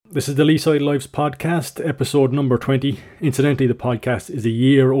This is the Leeside Lives podcast, episode number 20. Incidentally, the podcast is a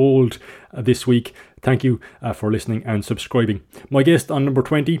year old this week. Thank you for listening and subscribing. My guest on number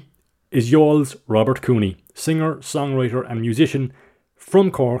 20 is Youghals Robert Cooney, singer, songwriter and musician from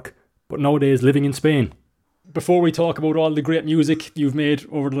Cork, but nowadays living in Spain. Before we talk about all the great music you've made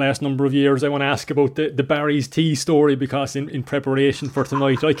over the last number of years, I want to ask about the Barry's Tea story, because in preparation for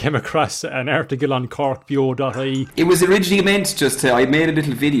tonight I came across an article on corkbo.ie. It was originally meant I made a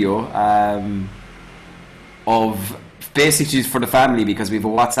little video of basically for the family, because we have a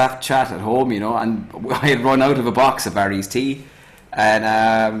WhatsApp chat at home, and I had run out of a box of Barry's Tea, and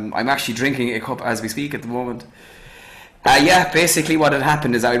I'm actually drinking a cup as we speak at the moment. Basically what had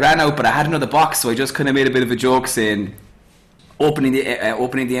happened is I ran out, but I had another box, so I just kind of made a bit of a joke saying, opening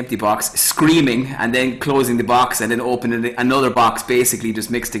the empty box, screaming, and then closing the box, and then opening another box, basically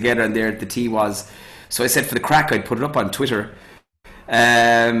just mixed together, and there the tea was. So I said for the crack I'd put it up on Twitter,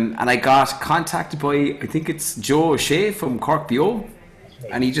 and I got contacted by, I think it's Joe O'Shea from Cork BO,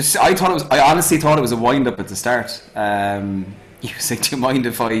 and I honestly thought it was a wind up at the start. He was like, do you mind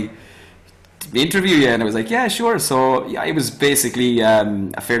if I interview you? And I was like, yeah, sure. So yeah, it was basically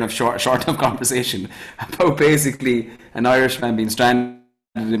a fair enough short enough conversation about basically an Irishman being stranded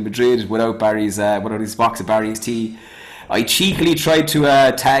in Madrid without his box of Barry's Tea. I cheekily tried to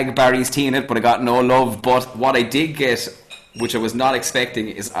tag Barry's Tea in it, but I got no love. But what I did get, which I was not expecting,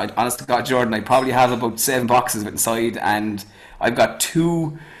 is, I honest to God, Jordan, I probably have about 7 boxes of it inside, and I've got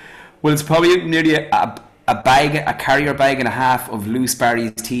 2. Well, it's probably nearly a carrier bag and a half of loose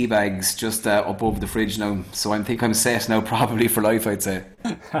Barry's Tea bags just up over the fridge now. So I think I'm set now, probably for life, I'd say.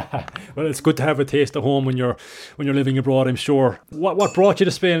 Well, it's good to have a taste at home when you're living abroad, I'm sure. What brought you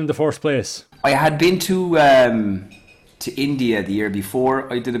to Spain in the first place? I had been to India the year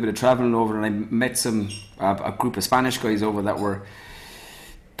before. I did a bit of travelling over, and I met a group of Spanish guys over that were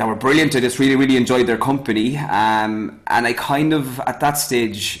brilliant. I just really, really enjoyed their company, and I kind of at that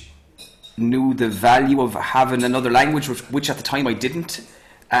stage knew the value of having another language, which at the time I didn't,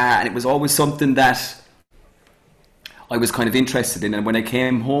 and it was always something that I was kind of interested in. And when I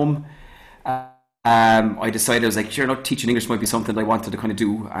came home, I decided, I was like, sure, teaching English might be something I wanted to kind of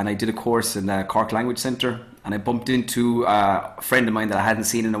do, and I did a course in the Cork Language Centre, and I bumped into a friend of mine that I hadn't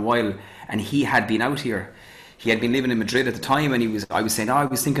seen in a while, and he had been out here. He had been living in Madrid at the time, and I was saying, I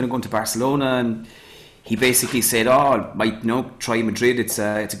was thinking of going to Barcelona, and he basically said, try Madrid. It's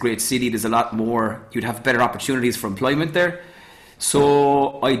a great city. There's a lot more. You'd have better opportunities for employment there.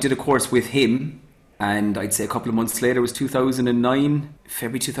 So I did a course with him, and I'd say a couple of months later, it was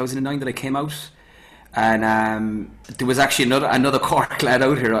February 2009 that I came out. And there was actually another Cork lad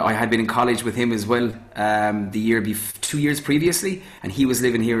out here. I had been in college with him as well 2 years previously, and he was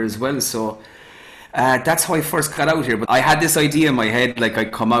living here as well. So that's how I first got out here. But I had this idea in my head, like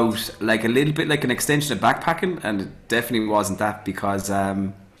I'd come out like a little bit like an extension of backpacking, and it definitely wasn't that, because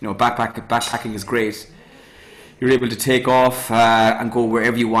backpacking is great. You're able to take off and go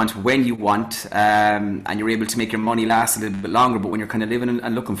wherever you want, when you want, and you're able to make your money last a little bit longer. But when you're kind of living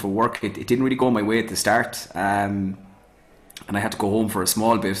and looking for work, it didn't really go my way at the start, and I had to go home for a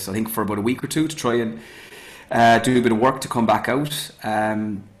small bit, I think for about a week or two, to try and do a bit of work to come back out.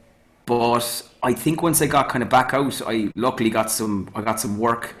 But I think once I got kind of back out, I luckily got some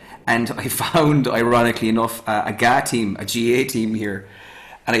work, and I found, ironically enough, a GA team here.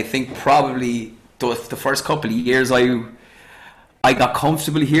 And I think probably the first couple of years I got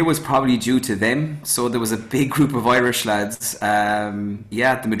comfortable here was probably due to them. So there was a big group of Irish lads,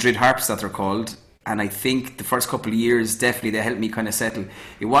 the Madrid Harps that they're called. And I think the first couple of years, definitely they helped me kind of settle.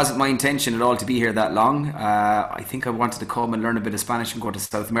 It wasn't my intention at all to be here that long. I think I wanted to come and learn a bit of Spanish and go to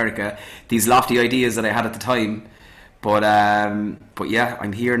South America. These lofty ideas that I had at the time. But yeah,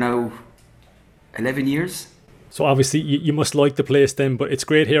 I'm here now 11 years. So obviously you must like the place then, but it's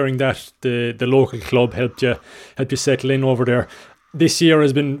great hearing that the local club helped you settle in over there. This year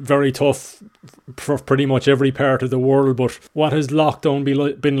has been very tough for pretty much every part of the world, but what has lockdown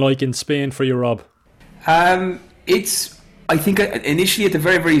been like in Spain for you, Rob? I think initially at the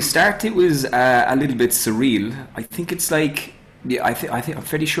very, very start it was a little bit surreal. I think it's like, I think I'm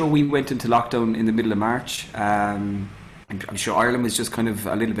pretty sure we went into lockdown in the middle of March. I'm sure Ireland was just kind of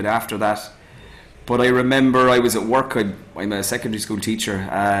a little bit after that. But I remember I was at work. I'm a secondary school teacher,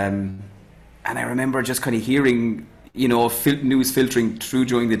 and I remember just kind of hearing, news filtering through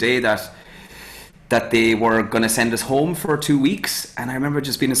during the day that they were going to send us home for 2 weeks. And I remember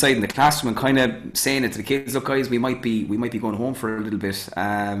just being inside in the classroom and kind of saying it to the kids, look guys, we might be going home for a little bit.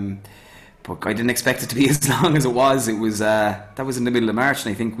 But I didn't expect it to be as long as it was. It was that was in the middle of March,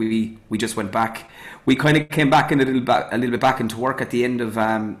 and I think we just went back. we kind of came back in a little bit back into work at the end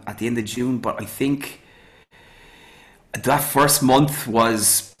of June. But I think that first month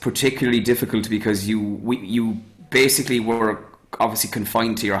was particularly difficult because you basically were obviously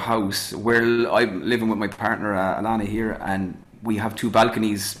confined to your house. I'm living with my partner Alana here, and we have 2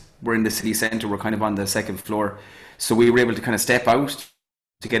 balconies. We're in the city centre. We're kind of on the 2nd floor, so we were able to kind of step out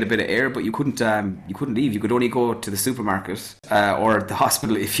to get a bit of air, but you couldn't leave. You could only go to the supermarket or the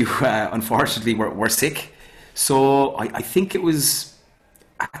hospital if you unfortunately were sick. So I think it was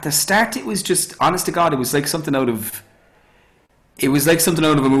at the start. It was just, honest to God, it was like something out of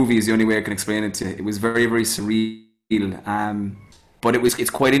a movie. Is the only way I can explain it to you. It was very, very surreal. But it's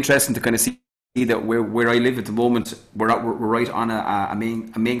quite interesting to kind of see that where I live at the moment, we're right on a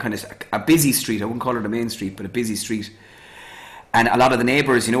main kind of a busy street. I wouldn't call it a main street, but a busy street. And a lot of the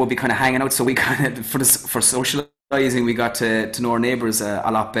neighbours, would be kind of hanging out. So we kind of, for socialising, we got to know our neighbours a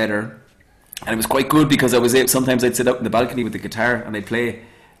lot better. And it was quite good because sometimes I'd sit out in the balcony with the guitar and I'd play.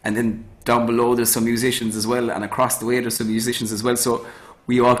 And then down below there's some musicians as well. And across the way there's some musicians as well. So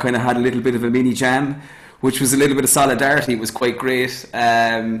we all kind of had a little bit of a mini jam, which was a little bit of solidarity. It was quite great.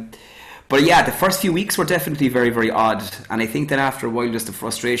 But yeah, the first few weeks were definitely very, very odd. And I think that after a while, just the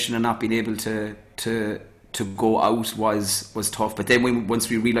frustration and not being able to go out was tough. But then once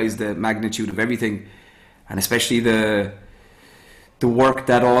we realised the magnitude of everything, and especially the work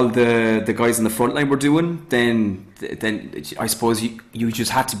that all the guys on the front line were doing, then I suppose you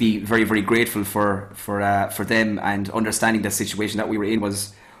just had to be very, very grateful for them, and understanding the situation that we were in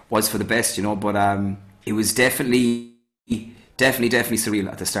was for the best, But it was definitely surreal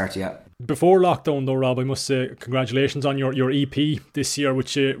at the start, yeah. Before lockdown though, Rob, I must say congratulations on your EP this year,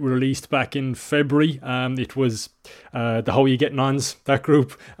 which you released back in February. It was the How You Getting Ons, that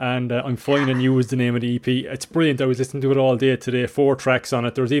group, and I'm Finding You was the name of the EP. It's brilliant. I was listening to it all day today, 4 tracks on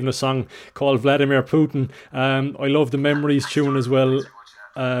it. There was even a song called Vladimir Putin. I love the Memories tune as well.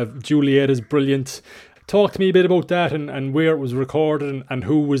 Juliet is brilliant. Talk to me a bit about that and where it was recorded and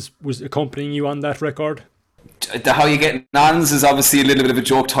who was accompanying you on that record. The How You Getting Ons is obviously a little bit of a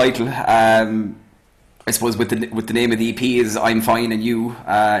joke title. I suppose with the name of the EP is I'm Fine and You.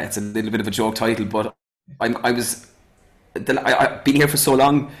 It's a little bit of a joke title, but I've been here for so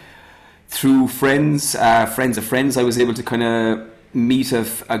long. Through friends of friends, I was able to kind of meet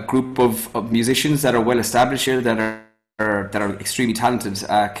a group of musicians that are well established here, that are extremely talented.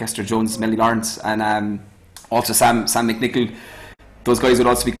 Kester Jones, Melly Lawrence, and also Sam McNichol. Those guys would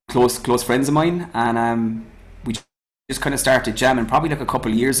also be close friends of mine, and we just kind of started jamming probably like a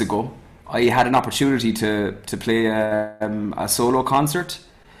couple of years ago. I had an opportunity to play a solo concert,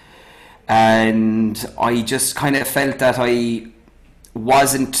 and I just kind of felt that I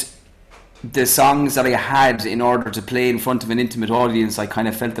wasn't the songs that I had in order to play in front of an intimate audience. I kind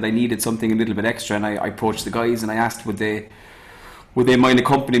of felt that I needed something a little bit extra, and I approached the guys and I asked would they mind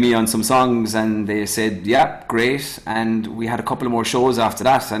accompanying me on some songs, and they said yeah, great. And we had a couple of more shows after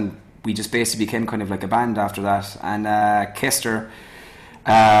that, and we just basically became kind of like a band after that. And Kester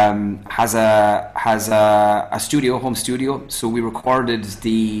has a home studio, so we recorded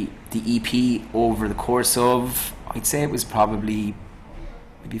the EP over the course of, I'd say it was probably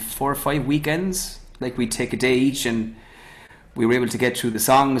maybe 4 or 5 weekends. Like we'd take a day each, and we were able to get through the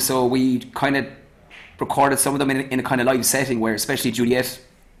songs. So we kind of recorded some of them in a kind of live setting, where especially Juliet,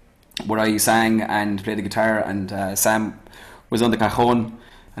 where I sang and played the guitar, and Sam was on the cajon,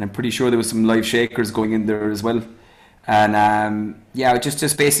 and I'm pretty sure there was some live shakers going in there as well. And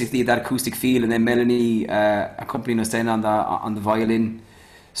just basically that acoustic feel, and then Melanie accompanying us then on the violin.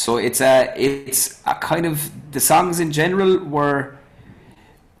 So it's a kind of, the songs in general were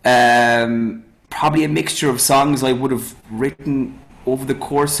probably a mixture of songs I would have written over the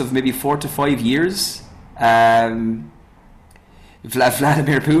course of maybe 4 to 5 years.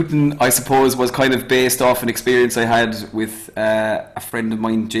 Vladimir Putin, I suppose, was kind of based off an experience I had with a friend of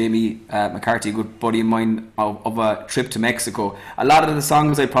mine, Jamie McCarthy, a good buddy of mine, of a trip to Mexico. A lot of the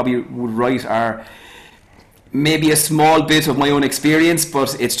songs I probably would write are maybe a small bit of my own experience,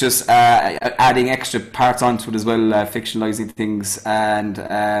 but it's just adding extra parts onto it as well, fictionalizing things. And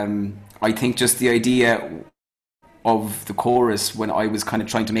I think just the idea of the chorus, when I was kind of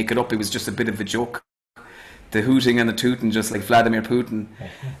trying to make it up, it was just a bit of a joke. The hooting and the tooting, just like Vladimir Putin.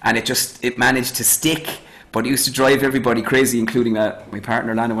 And it managed to stick, but it used to drive everybody crazy, including my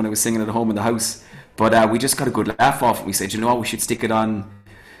partner Lana, when I was singing at home in the house. But we just got a good laugh off it. We said, you know what, we should stick it on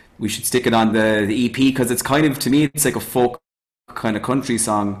the EP, because it's kind of, to me, it's like a folk kind of country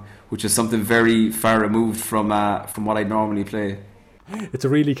song, which is something very far removed from what I normally play. It's a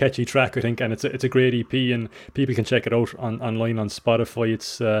really catchy track, I think, and it's a great EP, and people can check it out online on Spotify.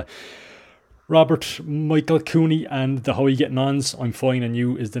 It's Robert Michael Cooney and the How You Getting Ons. I'm Fine and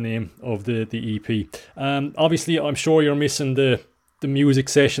You is the name of the EP. Obviously, I'm sure you're missing the music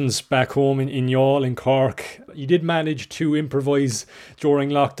sessions back home in Youghal in Cork. You did manage to improvise during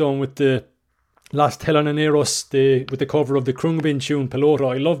lockdown with the Los Teleneros, with the cover of the Krungbin tune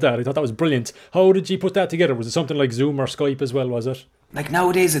Pelota. I love that. I thought that was brilliant. How did you put that together? Was it something like Zoom or Skype as well, was it? Like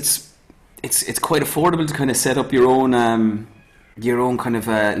nowadays it's quite affordable to kind of set up your own kind of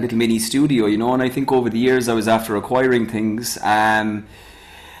little mini studio, you know, and I think over the years I was after acquiring things, and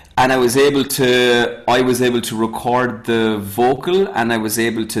I was able to record the vocal, and I was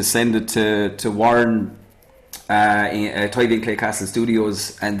able to send it to Warren Tivy and Claycastle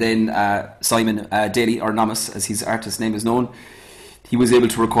Studios, and then Simon Daly, or Namas as his artist name is known, he was able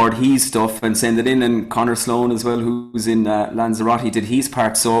to record his stuff and send it in, and Connor Sloan as well, who's in Lanzarote, did his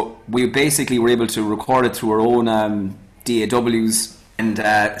part. So we basically were able to record it through our own DAWs and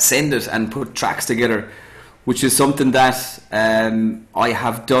send it and put tracks together, which is something that I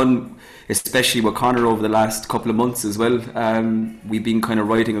have done, especially with Connor over the last couple of months as well. We've been kind of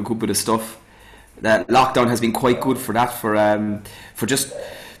writing a good bit of stuff. That lockdown has been quite good for that, for just,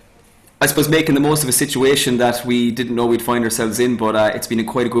 I suppose, making the most of a situation that we didn't know we'd find ourselves in. But it's been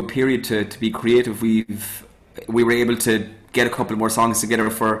quite a good period to be creative. We were able to get a couple more songs together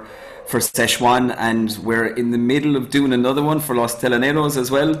for Szechuan, and we're in the middle of doing another one for Los Teleneros as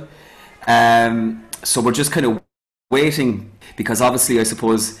well. So we're just kind of waiting, because obviously, I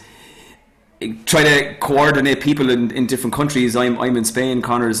suppose, try to coordinate people in different countries. I'm in Spain,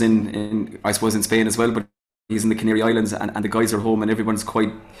 Connor's in I suppose in Spain as well, but he's in the Canary Islands, and the guys are home, and everyone's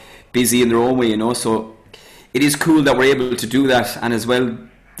quite busy in their own way, you know. So it is cool that we're able to do that, and as well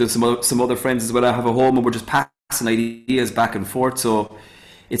there's some other friends as well I have at home, and we're just passing ideas back and forth. So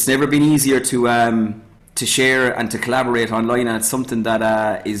it's never been easier to share and to collaborate online, and it's something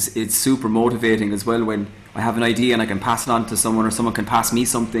that it's super motivating as well, when I have an idea and I can pass it on to someone, or someone can pass me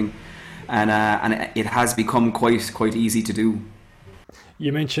something. And it has become quite easy to do.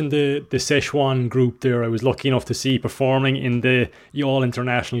 You mentioned the Szechuan group there. I was lucky enough to see performing in the Youghal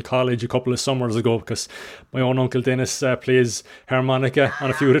International College a couple of summers ago, because my own uncle Dennis plays harmonica on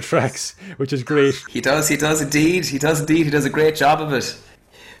a few of the tracks, which is great. He does indeed. He does a great job of it.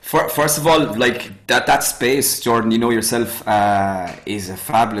 First of all, like that space, Jordan, you know yourself, is a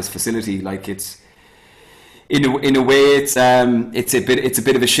fabulous facility. Like it's, in a way, it's a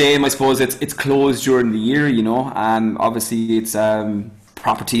bit of a shame, I suppose. It's closed during the year, you know. Obviously, it's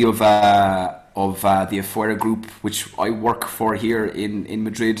property of the Afuera Group, which I work for here in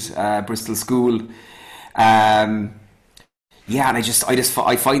Madrid, Bristol School. And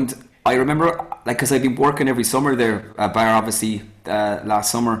I remember, like, because I've been working every summer there, bar obviously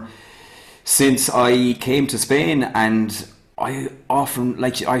last summer, since I came to Spain, and I often,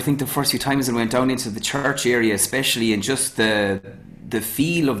 like, I think the first few times I went down into the church area especially, and just the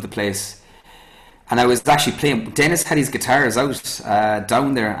feel of the place, and I was actually playing, Dennis had his guitars out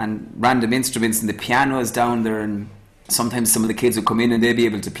down there, and random instruments, and the piano is down there, and sometimes some of the kids would come in and they'd be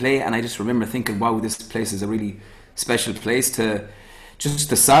able to play, and I just remember thinking, wow, this place is a really special place, to just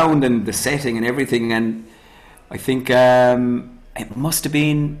the sound and the setting and everything. And I think it must have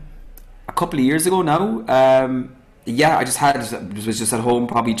been a couple of years ago now. I was just at home,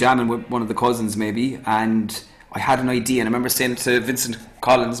 probably jamming with one of the cousins maybe, and I had an idea, and I remember saying to Vincent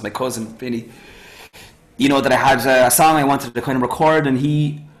Collins, my cousin Vinny, you know, that I had a song I wanted to kind of record, and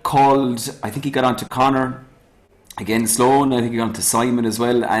he called, I think he got on to Connor, again Sloan, I think he got on to Simon as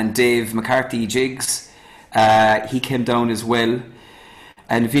well, and Dave McCarthy Jigs, he came down as well,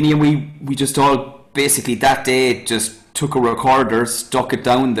 and Vinny and we just all basically that day just took a recorder, stuck it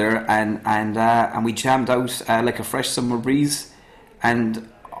down there, and we jammed out like a fresh summer breeze. And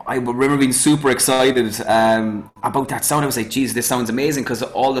I remember being super excited about that sound. I was like, geez, this sounds amazing, because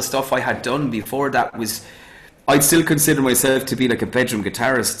all the stuff I had done before that was, I'd still consider myself to be like a bedroom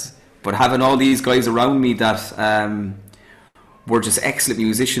guitarist, but having all these guys around me that were just excellent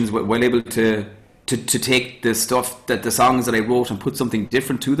musicians, well able to take the stuff, that the songs that I wrote, and put something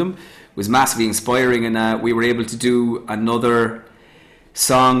different to them, was massively inspiring. And we were able to do another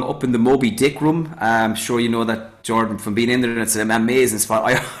song up in the Moby Dick room. I'm sure you know that, Jordan, from being in there, and it's an amazing spot.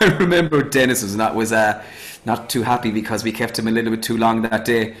 I remember Dennis was not too happy because we kept him a little bit too long that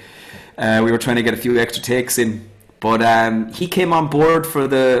day. We were trying to get a few extra takes in, but he came on board for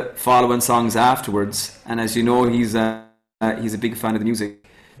the following songs afterwards, and as you know, he's a big fan of the music.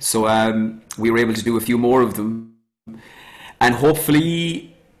 So we were able to do a few more of them, and hopefully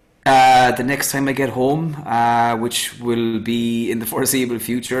the next time I get home, which will be in the foreseeable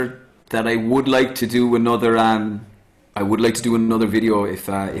future, that I would like to do another I would like to do another video if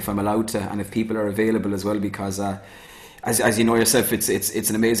I'm allowed to, and if people are available as well, because as you know yourself, it's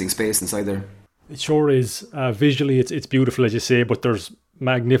an amazing space inside there. It sure is. Visually, it's beautiful, as you say, but there's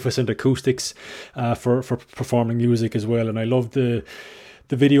magnificent acoustics for performing music as well. And I love the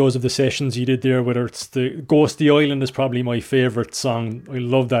videos of the sessions you did there, whether it's the Ghosty Island is probably my favourite song. I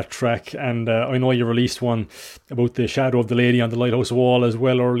love that track. And I know you released one about the shadow of the lady on the lighthouse wall as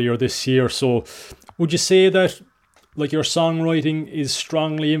well earlier this year. So would you say that like your songwriting is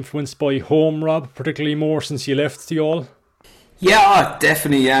strongly influenced by home, Rob, particularly more since you left the all? Yeah,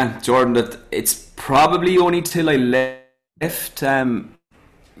 definitely, yeah, Jordan. That it's probably only till I left.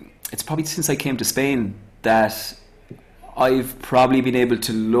 It's probably since I came to Spain that I've probably been able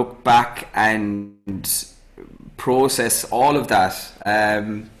to look back and process all of that.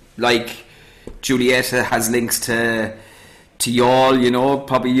 Like Julieta has links to y'all, you know,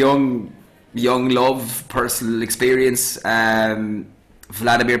 probably young love, personal experience. Vladimir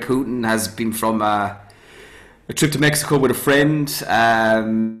Putin has been from a trip to Mexico with a friend.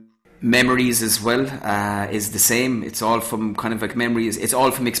 Memories as well is the same. It's all from kind of like memories. It's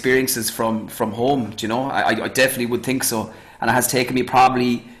all from experiences from home. Do you know? I definitely would think so. And it has taken me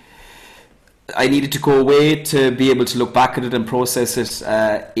probably. I needed to go away to be able to look back at it and process it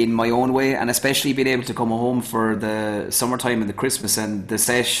in my own way, and especially being able to come home for the summertime and the Christmas and the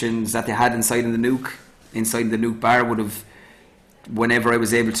sessions that they had inside the Nuke bar would have. Whenever I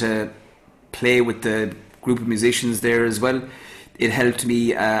was able to play with the group of musicians there as well, it helped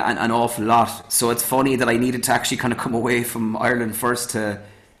me an awful lot. So it's funny that I needed to actually kind of come away from Ireland first to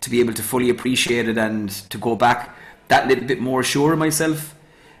be able to fully appreciate it and to go back that little bit more sure of myself,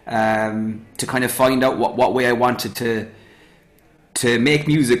 to kind of find out what way I wanted to make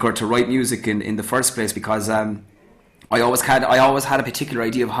music or to write music in the first place, because I always had a particular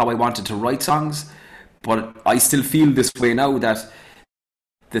idea of how I wanted to write songs, but I still feel this way now that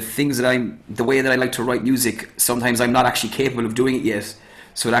the way that I like to write music, sometimes I'm not actually capable of doing it yet.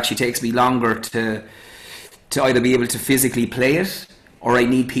 So it actually takes me longer to either be able to physically play it, or I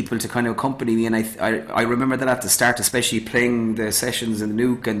need people to kind of accompany me. And I remember that at the start, especially playing the sessions in the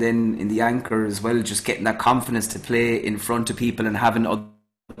Nuke and then in the Anchor as well, just getting that confidence to play in front of people and having other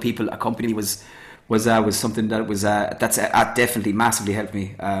people accompany me was something that's definitely massively helped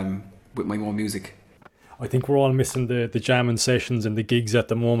me with my own music. I think we're all missing the jamming sessions and the gigs at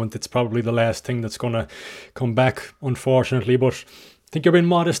the moment. It's probably the last thing that's going to come back, unfortunately. But I think you're being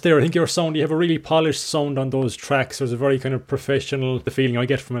modest there. I think your sound, you have a really polished sound on those tracks. There's a very kind of professional, the feeling I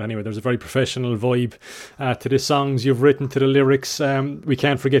get from it anyway, there's a very professional vibe to the songs you've written, to the lyrics. We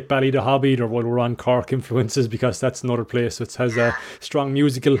can't forget Ballydehab either while we're on Cork influences, because that's another place that has strong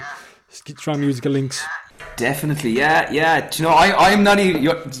musical links. Definitely, yeah. Do you know, I'm not even.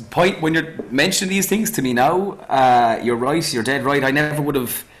 Your point when you're mentioning these things to me now, you're right. You're dead right. I never would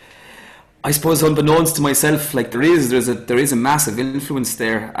have. I suppose, unbeknownst to myself, like there is a massive influence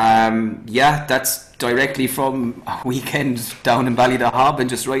there. Yeah, that's directly from a weekend down in Ballydehab and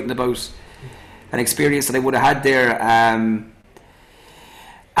just writing about an experience that I would have had there. And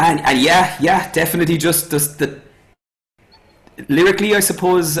yeah, definitely just the lyrically, I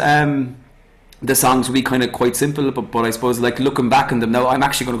suppose. The songs will be kind of quite simple, but I suppose, like, looking back on them now, I'm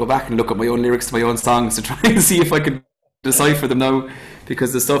actually going to go back and look at my own lyrics to my own songs to try and see if I can decipher them now,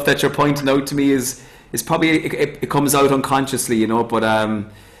 because the stuff that you're pointing out to me is probably it comes out unconsciously, you know. But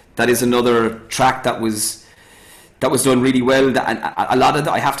that is another track that was done really well. And a lot of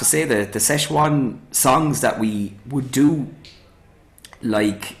I have to say, the Szechuan songs that we would do,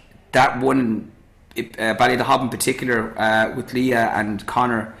 like that one, Ballydehab in particular, with Leah and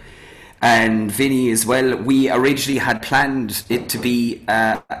Connor and Vinny as well, we originally had planned it to be,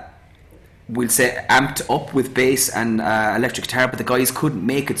 we'll say, amped up with bass and electric guitar, but the guys couldn't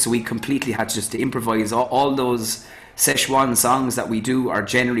make it, so we completely had to improvise. All those Szechuan songs that we do are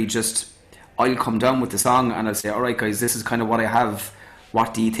generally just, I'll come down with the song and I'll say, alright guys, this is kind of what I have,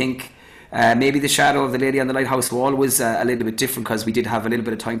 what do you think? Maybe the shadow of the lady on the lighthouse wall was a little bit different, because we did have a little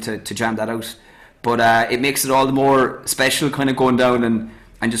bit of time to jam that out, but it makes it all the more special, kind of going down and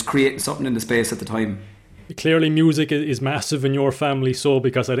just creating something in the space at the time. Clearly music is massive in your family, so,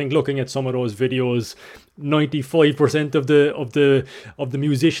 because I think looking at some of those videos, 95% of the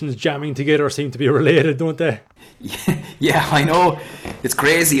musicians jamming together seem to be related, don't they? Yeah, I know. It's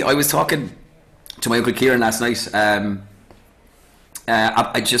crazy. I was talking to my uncle Kieran last night.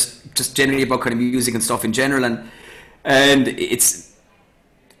 I just generally about kind of music and stuff in general, and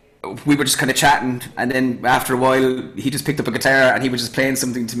we were just kind of chatting, and then after a while he just picked up a guitar and he was just playing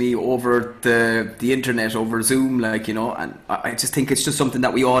something to me over the internet, over Zoom, like, you know. And I just think it's just something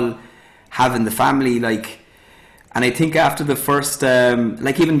that we all have in the family, like, And I think after the first,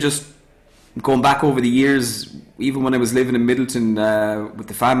 like even just going back over the years, even when I was living in Middleton with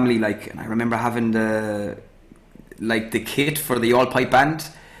the family, like, and I remember having the kit for the all pipe band.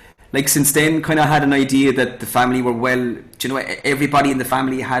 Like since then, kind of had an idea that the family were everybody in the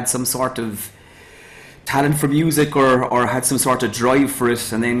family had some sort of talent for music or had some sort of drive for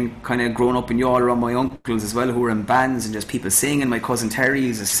it. And then kind of growing up in Youghal around my uncles as well, who were in bands and just people singing. My cousin Terry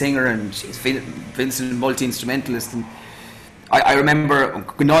is a singer and she's Vincent, multi-instrumentalist. And I remember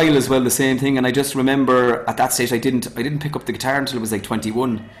Niall as well, the same thing. And I just remember at that stage I didn't pick up the guitar until I was like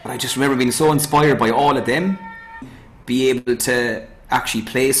 21. But I just remember being so inspired by all of them, be able to actually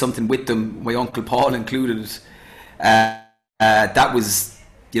play something with them, my uncle Paul included. That was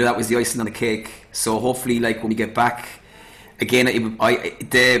the icing on the cake. So hopefully, like when we get back again,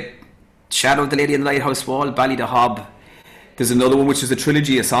 the Shadow of the Lady in the Lighthouse Wall, Bally the Hob. There's another one which is a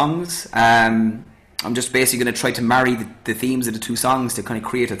trilogy of songs. I'm just basically going to try to marry the themes of the two songs to kind of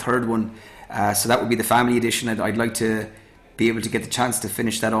create a third one. So that would be the family edition. I'd like to be able to get the chance to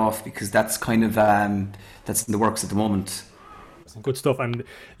finish that off, because that's kind of that's in the works at the moment. Good stuff. And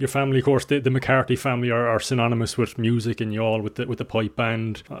your family, of course, the McCarthy family are synonymous with music in Youghal, with the pipe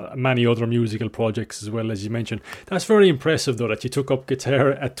band, many other musical projects as well, as you mentioned. That's very impressive, though, that you took up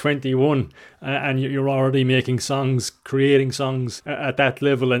guitar at 21 and you're already making songs, creating songs at that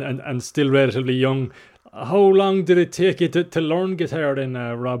level and still relatively young. How long did it take you to learn guitar then,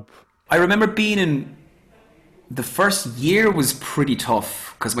 Rob? I remember being in... The first year was pretty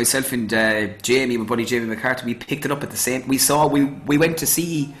tough because myself and Jamie, my buddy Jamie McCarthy, we picked it up at the same. We went to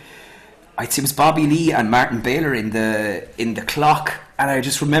see, I'd say it was Bobby Lee and Martin Baylor in the Clock, and I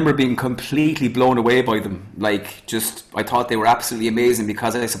just remember being completely blown away by them. Like, just I thought they were absolutely amazing,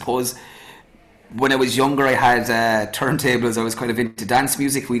 because I suppose when I was younger I had turntables. I was kind of into dance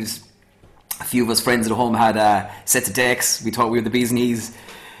music. A few of us friends at home had sets of decks. We thought we were the bees knees.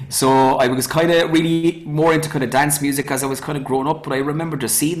 So I was kind of really more into kind of dance music as I was kind of growing up. But I remember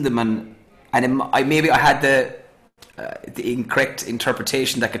just seeing them, and I had the incorrect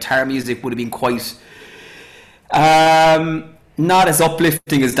interpretation that guitar music would have been quite not as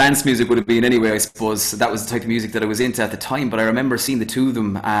uplifting as dance music would have been anyway. I suppose that was the type of music that I was into at the time. But I remember seeing the two of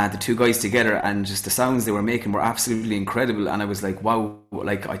them, the two guys together, and just the sounds they were making were absolutely incredible. And I was like, wow,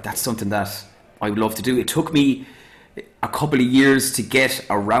 that's something that I would love to do. It took me a couple of years to get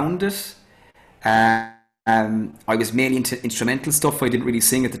around it. I was mainly into instrumental stuff. I didn't really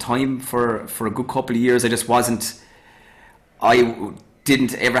sing at the time for a good couple of years. I just wasn't. I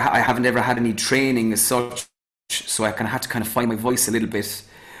haven't ever had any training as such, so I kind of had to find my voice a little bit.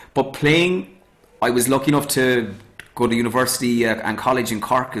 But playing, I was lucky enough to go to university and college in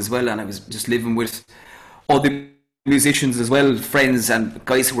Cork as well, and I was just living with other musicians as well, friends and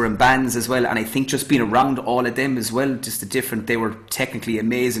guys who were in bands as well. And I think just being around all of them as well, they were technically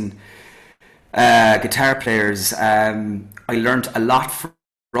amazing guitar players. I learned a lot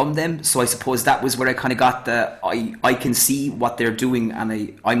from them, so I suppose that was where I kind of got I can see what they're doing,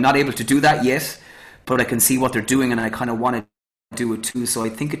 and I'm not able to do that yet, but I can see what they're doing, and I kind of want to do it too. So I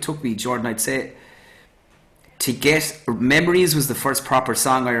think it took me, Jordan, I'd say, to get Memories was the first proper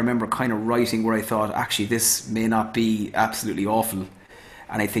song I remember kind of writing where I thought, actually, this may not be absolutely awful.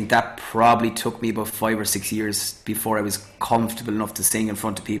 And I think that probably took me about 5 or 6 years before I was comfortable enough to sing in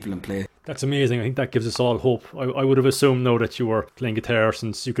front of people and play. That's amazing. I think that gives us all hope. I would have assumed, though, that you were playing guitar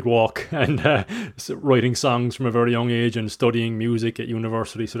since you could walk and writing songs from a very young age and studying music at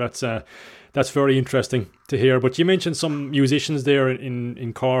university. So that's very interesting to hear. But you mentioned some musicians there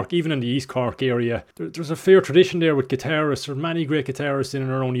in Cork, even in the East Cork area. There's a fair tradition there with guitarists. There are many great guitarists in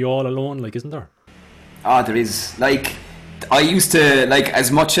and around Youghal alone, isn't there? There is. I used to, as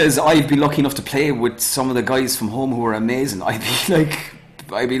much as I'd be lucky enough to play with some of the guys from home who were amazing, I'd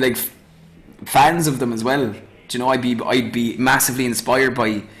be fans of them as well. Do you know, I'd be massively inspired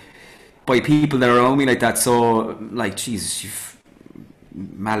by people that are around me like that. So, you've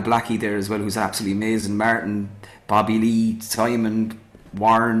Mal Blackie there as well, who's absolutely amazing. Martin, Bobby Lee, Simon,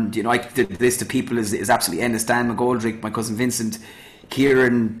 Warren. You know, the list of people is absolutely endless. Dan McGoldrick, my cousin Vincent,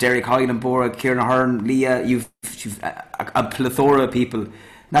 Kieran, Derek Hylandborough, Kieran Ahern, Leah. You've a plethora of people. And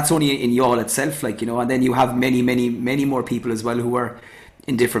that's only in Youghal itself, and then you have many, many, many more people as well who are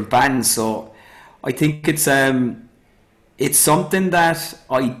in different bands. So I think it's something that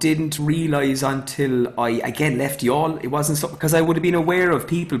I didn't realise until I again left Youghal. It wasn't something, because I would have been aware of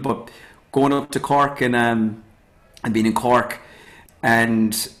people, but going up to Cork and being in Cork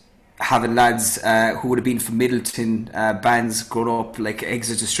and having lads who would have been from Middleton bands growing up, like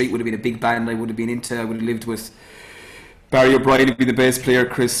Exeter Street would have been a big band I would have been into. I would have lived with Barry O'Brien, would be the bass player,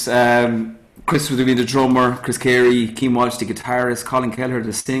 Chris Chris would have been the drummer, Chris Carey, Keane Walsh the guitarist, Colin Kelleher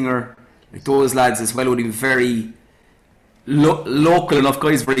the singer. Like those lads as well would have been very local enough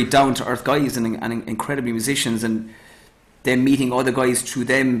guys, very down to earth guys, and incredibly musicians. And then meeting other guys through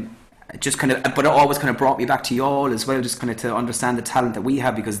them, just kind of, but it always kind of brought me back to y'all as well, just kind of to understand the talent that we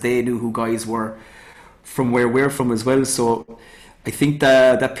have, because they knew who guys were from where we're from as well. So I think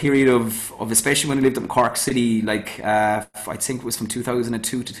that period of especially when I lived up in Cork City, like I think it was from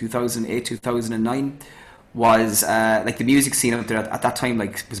 2002 to 2008, 2009, was like the music scene out there at that time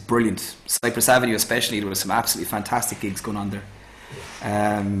like was brilliant. Cypress Avenue especially, there was some absolutely fantastic gigs going on there.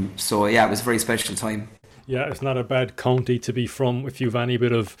 So yeah, it was a very special time. Yeah, it's not a bad county to be from if you've any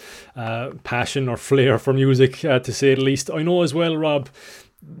bit of passion or flair for music, to say the least. I know as well, Rob,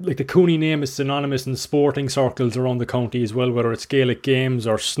 like the Cooney name is synonymous in sporting circles around the county as well, whether it's Gaelic games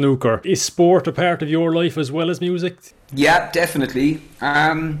or snooker. Is sport a part of your life as well as music? Yeah, definitely.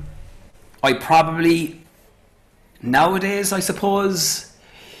 I probably, nowadays, I suppose,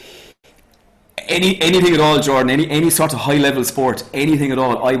 anything at all, Jordan, any sort of high level sport, anything at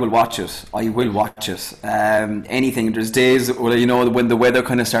all, I will watch it. Anything. There's days where, you know, when the weather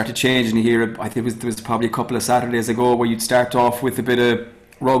kind of started changing here, I think there was probably a couple of Saturdays ago where you'd start off with a bit of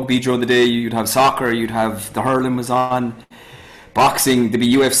rugby during the day, you'd have soccer, you'd have the hurling was on, boxing, there'd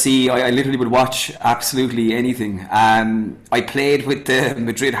be UFC. I literally would watch absolutely anything. I played with the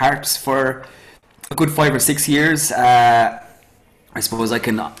Madrid Harps for a good 5 or 6 years. I suppose I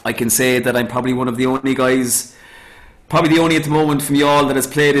can say that I'm probably one of the only guys, probably the only at the moment from y'all, that has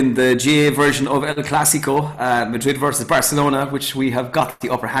played in the GA version of El Clasico, Madrid versus Barcelona, which we have got the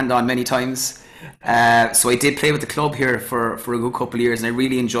upper hand on many times. So I did play with the club here for a good couple of years, and I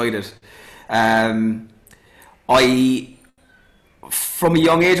really enjoyed it. From a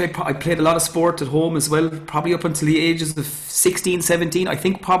young age, I played a lot of sport at home as well, probably up until the ages of 16, 17. I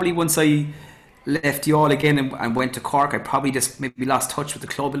think probably once I left y'all again and went to Cork, I probably just maybe lost touch with the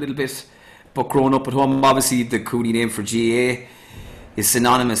club a little bit. But growing up at home, obviously the Cooney name for GA is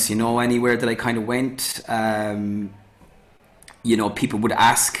synonymous, you know, anywhere that I kind of went. You know, people would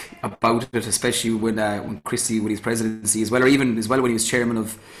ask about it, especially when Christie, with his presidency as well, or even as well when he was chairman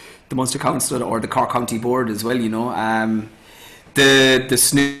of the Munster Council or the Cork County Board as well, you know. The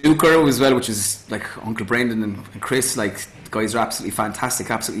snooker as well, which is like Uncle Brendan and Chris, like the guys are absolutely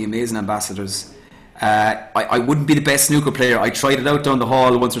fantastic, absolutely amazing ambassadors. I wouldn't be the best snooker player. I tried it out down the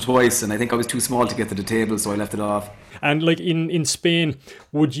hall once or twice, and I think I was too small to get to the table, so I left it off. And like in Spain,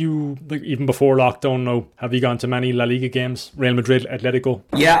 would you, like even before lockdown now, have you gone to many La Liga games? Real Madrid, Atletico?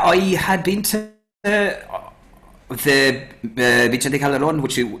 Yeah, I had been to the Vicente Calderón,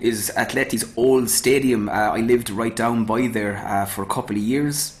 which is Atleti's old stadium. I lived right down by there for a couple of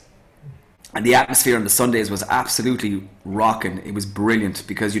years. And the atmosphere on the Sundays was absolutely rocking. It was brilliant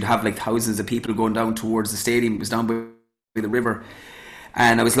because you'd have like thousands of people going down towards the stadium. It was down by the river.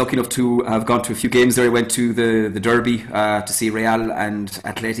 And I was lucky enough to have gone to a few games there. I went to the Derby to see Real and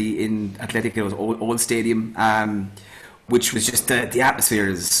Atleti in Atletico's old stadium, which was just the atmosphere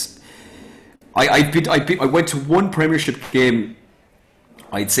is. I went to one Premiership game.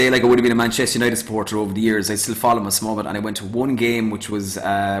 I'd say like I would have been a Manchester United supporter over the years. I still follow them a small bit, and I went to one game which was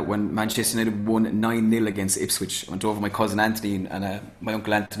when Manchester United won 9-0 against Ipswich. I went over my cousin Anthony and my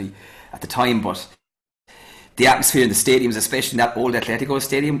uncle Anthony at the time, but the atmosphere in the stadiums, especially in that old Atletico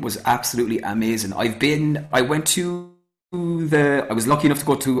stadium, was absolutely amazing. I was lucky enough to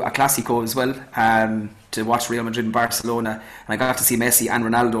go to a Clásico as well, to watch Real Madrid and Barcelona, and I got to see Messi and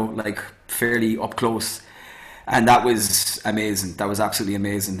Ronaldo like fairly up close. And that was amazing. That was absolutely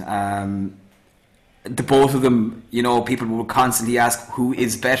amazing. The both of them, you know, people would constantly ask who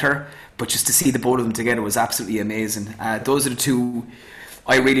is better, but just to see the both of them together was absolutely amazing. Those are the two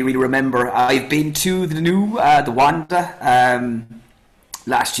I really, really remember. I've been to the new, the Wanda,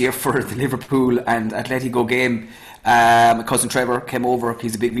 last year for the Liverpool and Atletico game. My cousin Trevor came over.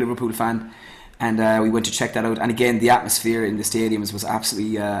 He's a big Liverpool fan. And we went to check that out. And again, the atmosphere in the stadiums was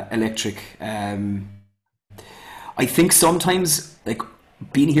absolutely electric. I think sometimes, like,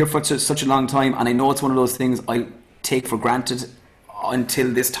 being here for such a long time, and I know it's one of those things I take for granted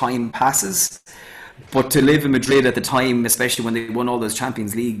until this time passes, but to live in Madrid at the time, especially when they won all those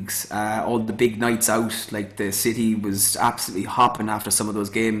Champions Leagues, all the big nights out, like the city was absolutely hopping after some of those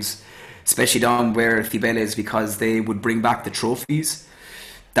games, especially down where Cibeles, because they would bring back the trophies.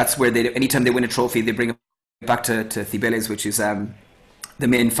 That's where anytime they win a trophy, they bring it back to Cibeles, which is the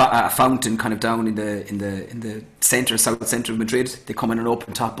main fountain kind of down in the centre, south centre of Madrid. They come in an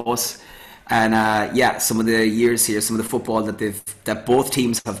open top bus, and some of the years here, some of the football that both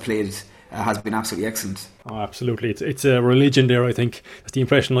teams have played has been absolutely excellent. Oh, absolutely. It's a religion there, I think. That's the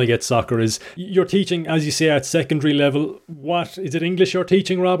impression I get soccer is. You're teaching, as you say, at secondary level. What, is it English you're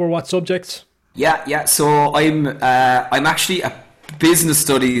teaching, Rob, or what subjects? Yeah. So I'm actually a business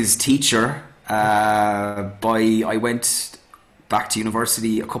studies teacher. I went back to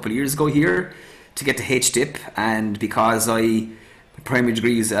university a couple of years ago here to get the HDIP, and because my primary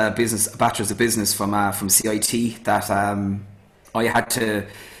degree is a bachelor's of business from CIT, that I had to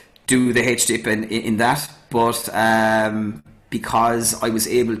do the HDIP in that. But because I was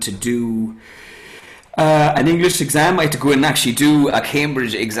able to do an English exam, I had to go and actually do a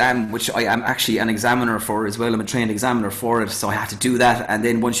Cambridge exam, which I am actually an examiner for as well. I'm a trained examiner for it, so I had to do that. And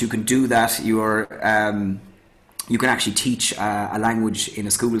then once you can do that, you can actually teach a language in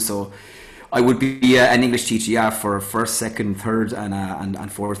a school. So I would be an English teacher, for first, second, third,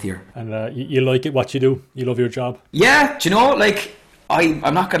 and fourth year. And you like it, what you do? You love your job? Yeah, do you know, like,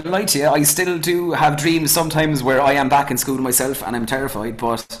 I'm not going to lie to you, I still do have dreams sometimes where I am back in school myself and I'm terrified,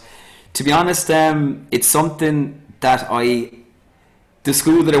 but to be honest, it's something that the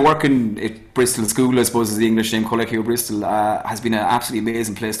school that I work in, Bristol School, I suppose is the English name, Collegiate Bristol, has been an absolutely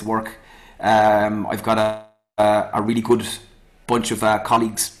amazing place to work. I've got a really good bunch of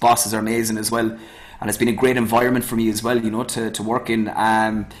colleagues. Bosses are amazing as well, and it's been a great environment for me as well, to work in.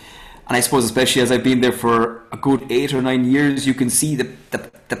 And I suppose especially as I've been there for a good 8 or 9 years, you can see the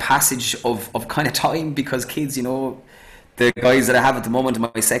passage of kind of time, because kids, the guys that I have at the moment in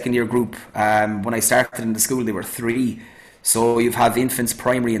my second year group, when I started in the school, they were 3. So you have infants,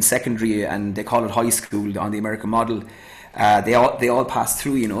 primary and secondary, and they call it high school on the American model. They all pass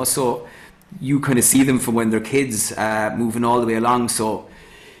through, so you kind of see them from when they're kids, moving all the way along. So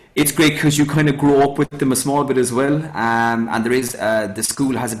it's great because you kind of grow up with them a small bit as well. And there is the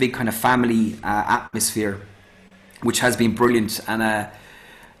school has a big kind of family atmosphere, which has been brilliant. And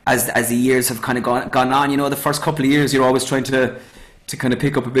as the years have kind of gone on, the first couple of years you're always trying to kind of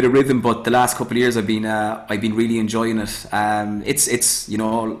pick up a bit of rhythm, but the last couple of years I've been really enjoying it. It's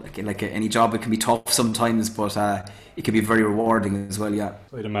like any job, it can be tough sometimes, but it can be very rewarding as well. Yeah,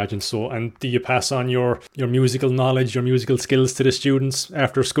 I'd imagine so. And do you pass on your musical knowledge, your musical skills to the students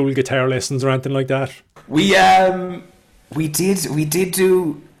after school, guitar lessons or anything like that? We did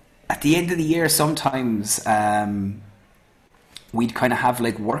do at the end of the year sometimes. We'd kind of have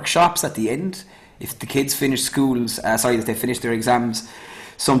like workshops at the end. If the kids finish if they finish their exams,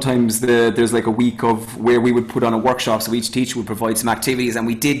 sometimes there's like a week of where we would put on a workshop. So each teacher would provide some activities, and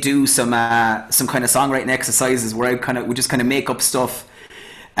we did do some kind of songwriting exercises where I would just kind of make up stuff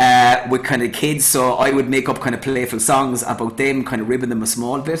with kind of kids. So I would make up kind of playful songs about them, kind of ribbing them a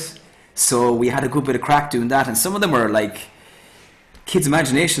small bit. So we had a good bit of crack doing that, and some of them were like, kids'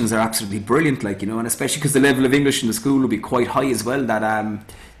 imaginations are absolutely brilliant, and especially because the level of English in the school will be quite high as well, that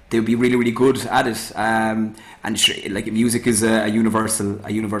they'll be really, really good at it. And music is a universal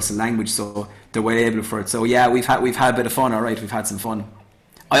language, so they're well able for it. So yeah, we've had a bit of fun. All right, we've had some fun.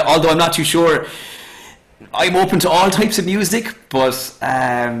 Although I'm not too sure, I'm open to all types of music, but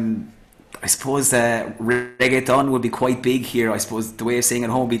I suppose reggaeton would be quite big here. I suppose the way of saying at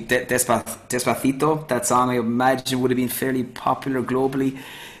home would be Despacito. That song I imagine would have been fairly popular globally.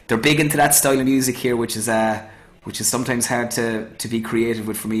 They're big into that style of music here, which is sometimes hard to be creative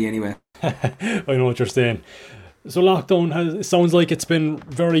with for me anyway. I know what you're saying. So lockdown sounds like it's been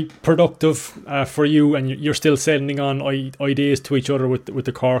very productive for you, and you're still sending on ideas to each other with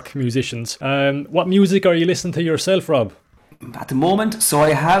the Cork musicians. What music are you listening to yourself, Rob? At the moment, so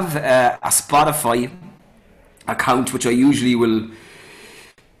I have a Spotify account, which I'll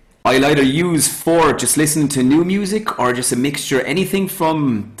either use for just listening to new music or just a mixture, anything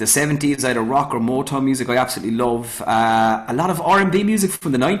from the 70s, either rock or Motown music. I absolutely love a lot of R&B music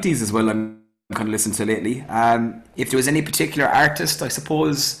from the 90s as well. I'm kind of listening to lately. If there was any particular artist, I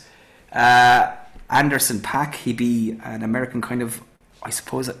suppose Anderson .Paak, he'd be an American kind of, I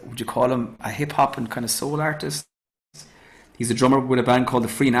suppose, would you call him a hip-hop and kind of soul artist? He's a drummer with a band called the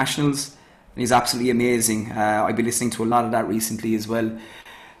Free Nationals, and he's absolutely amazing. I've been listening to a lot of that recently as well. A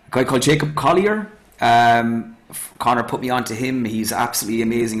guy called Jacob Collier, Connor put me onto him. He's absolutely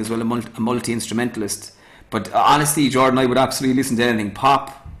amazing as well, a multi-instrumentalist. But honestly, Jordan, I would absolutely listen to anything,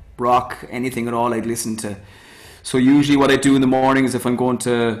 pop, rock, anything at all I'd listen to. So usually what I do in the morning is when I'm going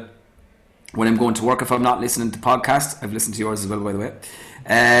to work, if I'm not listening to podcasts, I've listened to yours as well, by the way.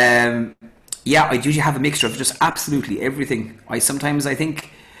 Yeah, I usually have a mixture of just absolutely everything.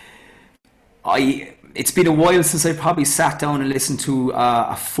 It's been a while since I probably sat down and listened to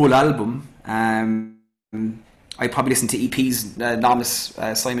a full album. I probably listened to EPs, Nomis,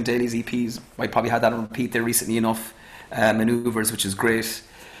 Simon Daly's EPs. I probably had that on repeat there recently enough. Manoeuvres, which is great.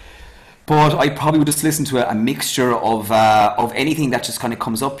 But I probably would just listen to a mixture of anything that just kind of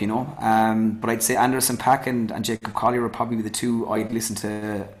comes up, you know. But I'd say Anderson .Paak and Jacob Collier are probably the two I'd listen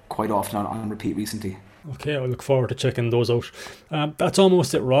to quite often on repeat recently. Okay, I look forward to checking those out. That's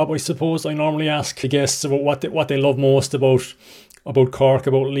almost it, Rob. I suppose I normally ask the guests about what they love most about Cork,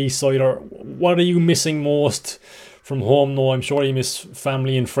 about Leeside, or what are you missing most from home? No, I'm sure you miss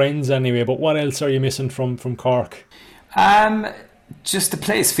family and friends anyway, but what else are you missing from Cork? Just the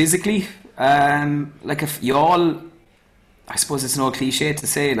place physically. Like if you all, I suppose it's an old cliche to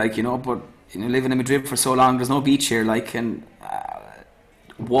say, like, you know, but you know, living in Madrid for so long, there's no beach here, like, and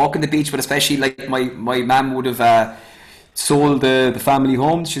walking the beach, but especially like my mum would have sold the family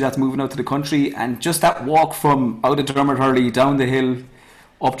home. She's had to moving out to the country, and just that walk from out of Dermot Hurley down the hill,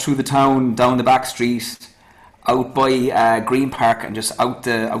 up through the town, down the back street, out by Green Park, and just out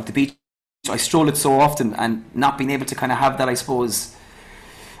the beach. I stroll it so often, and not being able to kind of have that, I suppose,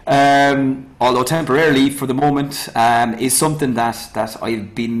 although temporarily for the moment, is something that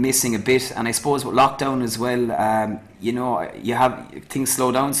I've been missing a bit. And I suppose with lockdown as well, you know, you have things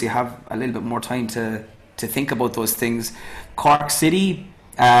slow down, so you have a little bit more time to think about those things. Cork City,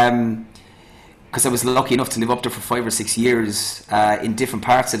 because I was lucky enough to live up there for 5 or 6 years in different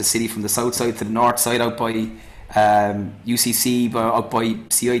parts of the city, from the south side to the north side, out by UCC, but out by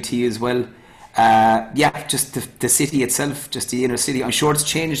CIT as well. Just the city itself, just the inner city. I'm sure it's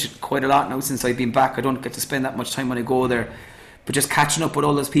changed quite a lot now since I've been back. I don't get to spend that much time when I go there, but just catching up with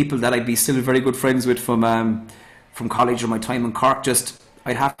all those people that I'd be still very good friends with from college or my time in Cork. Just,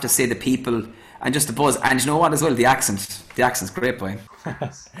 I'd have to say, the people and just the buzz, and you know what as well, the accent's great, boy.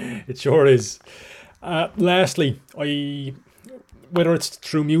 It sure is. Lastly, whether it's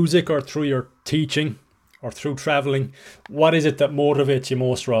through music or through your teaching or through travelling, what is it that motivates you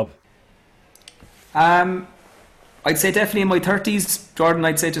most, Rob? I'd say definitely in my 30s, Jordan.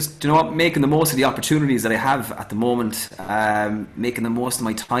 I'd say just, you know what, making the most of the opportunities that I have at the moment, making the most of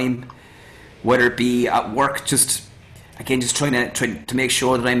my time, whether it be at work, just again, just trying to make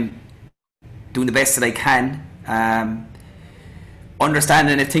sure that I'm doing the best that I can.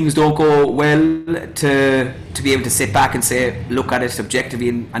 Understanding if things don't go well, to be able to sit back and say, look at it objectively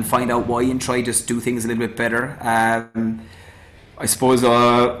and find out why, and try just do things a little bit better. I suppose,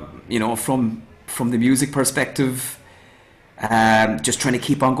 you know, from the music perspective, just trying to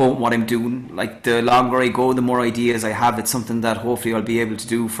keep on going what I'm doing. Like, the longer I go, the more ideas I have. It's something that hopefully I'll be able to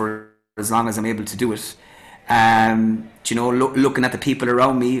do for as long as I'm able to do it. You know, looking at the people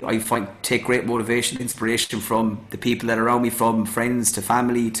around me, I take great motivation, inspiration from the people that are around me, from friends to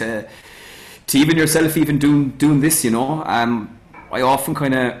family to even yourself, even doing this, you know. I often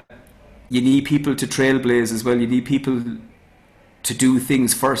you need people to trailblaze as well. You need people to do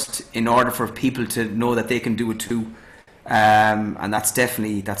things first in order for people to know that they can do it too. And that's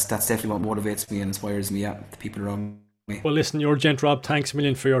definitely what motivates me and inspires me, the people around me. Well, listen, you're a gent, Rob. Thanks a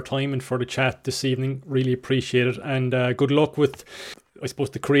million for your time and for the chat this evening. Really appreciate it. And good luck with, I suppose,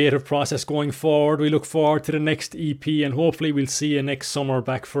 the creative process going forward. We look forward to the next EP, and hopefully we'll see you next summer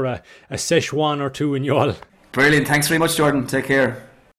back for a sesh one or two in Youghal. Brilliant. Thanks very much, Jordan. Take care.